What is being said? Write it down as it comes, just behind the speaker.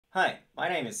Hi, my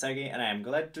name is Sergey and I am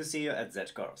glad to see you at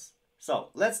that course. So,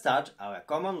 let's start our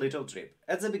common little trip.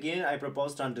 At the beginning, I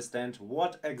propose to understand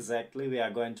what exactly we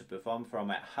are going to perform from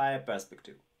a higher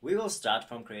perspective. We will start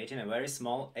from creating a very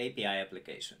small API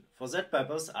application. For that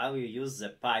purpose, I will use the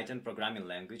Python programming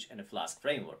language and a Flask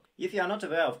framework. If you are not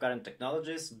aware of current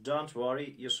technologies, don't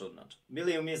worry, you should not.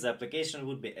 Believe me, the application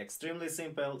would be extremely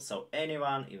simple, so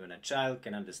anyone, even a child,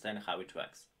 can understand how it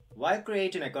works. While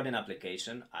creating a coding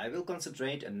application, I will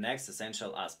concentrate on next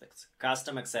essential aspects: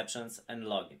 custom exceptions and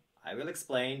logging. I will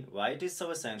explain why it is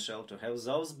so essential to have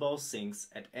those both things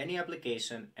at any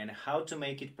application and how to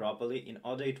make it properly in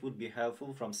order it would be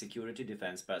helpful from security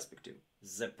defense perspective.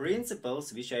 The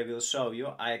principles which I will show you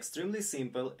are extremely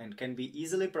simple and can be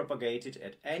easily propagated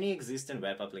at any existing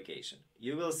web application.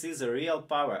 You will see the real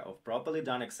power of properly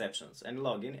done exceptions and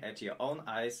logging at your own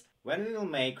eyes when we will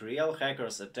make real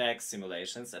hackers attack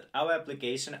simulations at our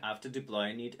application after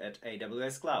deploying it at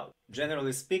AWS Cloud.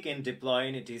 Generally speaking,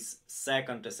 deploying it is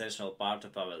second essential part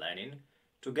of our learning.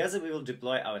 Together we will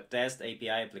deploy our test API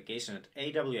application at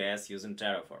AWS using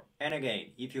Terraform. And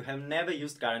again, if you have never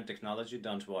used current technology,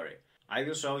 don't worry. I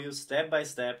will show you step by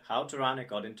step how to run a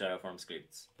code in Terraform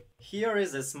scripts. Here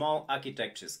is a small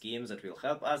architecture scheme that will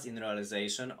help us in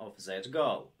realization of that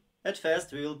goal. At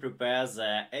first we will prepare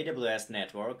the AWS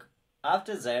network.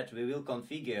 After that we will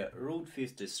configure root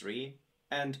 53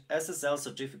 and SSL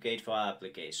certificate for our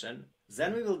application.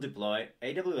 Then we will deploy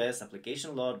AWS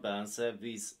application load balancer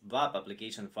with WAF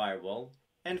application firewall.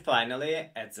 And finally,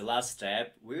 at the last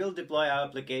step, we will deploy our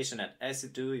application at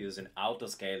EC2 using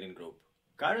auto-scaling group.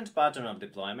 Current pattern of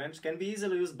deployment can be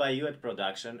easily used by you at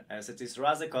production, as it is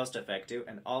rather cost-effective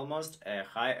and almost a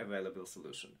high available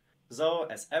solution. Though,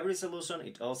 as every solution,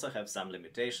 it also has some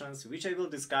limitations, which I will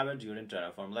discover during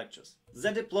Terraform lectures.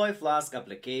 The deploy Flask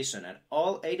application and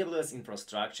all AWS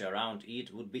infrastructure around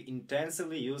it would be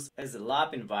intensively used as a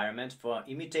lab environment for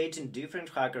imitating different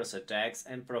hackers' attacks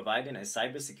and providing a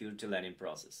cybersecurity learning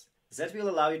process. That will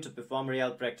allow you to perform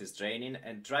real practice training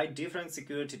and try different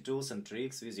security tools and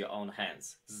tricks with your own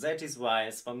hands. That is why,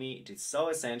 as for me, it is so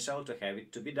essential to have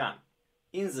it to be done.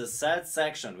 In the third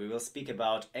section, we will speak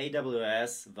about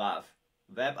AWS WAF,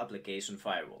 Web Application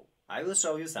Firewall. I will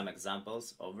show you some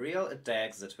examples of real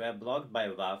attacks that were blocked by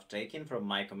WAF taken from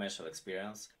my commercial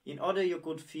experience, in order you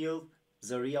could feel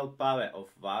the real power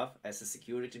of WAF as a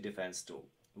security defense tool.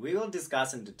 We will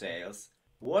discuss in details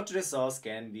what resource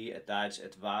can be attached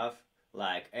at WAF,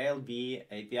 like ALB,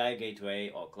 API Gateway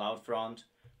or CloudFront,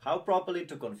 how properly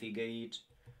to configure it,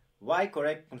 why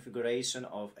correct configuration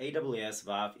of AWS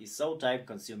WAF is so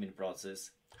time-consuming process,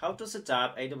 how to set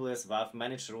up AWS WAF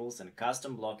managed rules and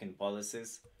custom blocking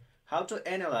policies, how to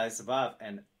analyze WAF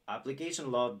and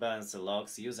application load balancer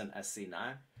logs using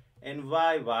Asina, and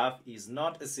why WAF is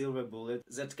not a silver bullet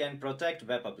that can protect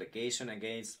web application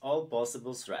against all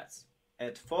possible threats.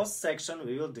 At fourth section,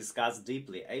 we will discuss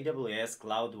deeply AWS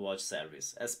CloudWatch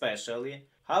service, especially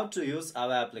how to use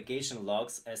our application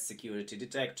logs as security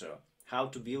detector, how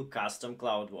to build custom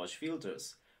CloudWatch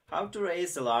filters, how to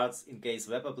raise alerts in case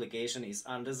web application is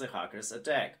under the hacker's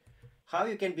attack, how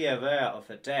you can be aware of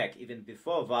attack even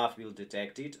before WAF will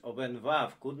detect it or when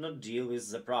WAF could not deal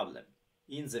with the problem.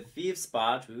 In the fifth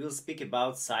part, we will speak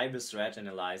about cyber threat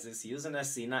analysis using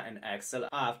Asina and Excel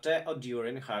after or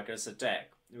during hacker's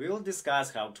attack. We will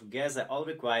discuss how to gather all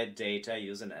required data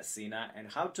using Asina and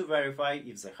how to verify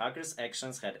if the hacker's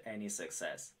actions had any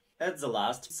success. At the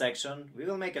last section, we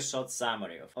will make a short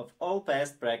summary of all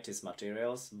past practice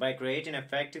materials by creating an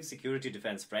effective security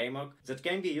defense framework that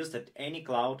can be used at any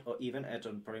cloud or even at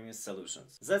on-premise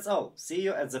solutions. That's all. See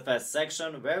you at the first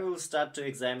section where we will start to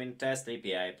examine test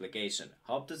API application.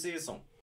 Hope to see you soon.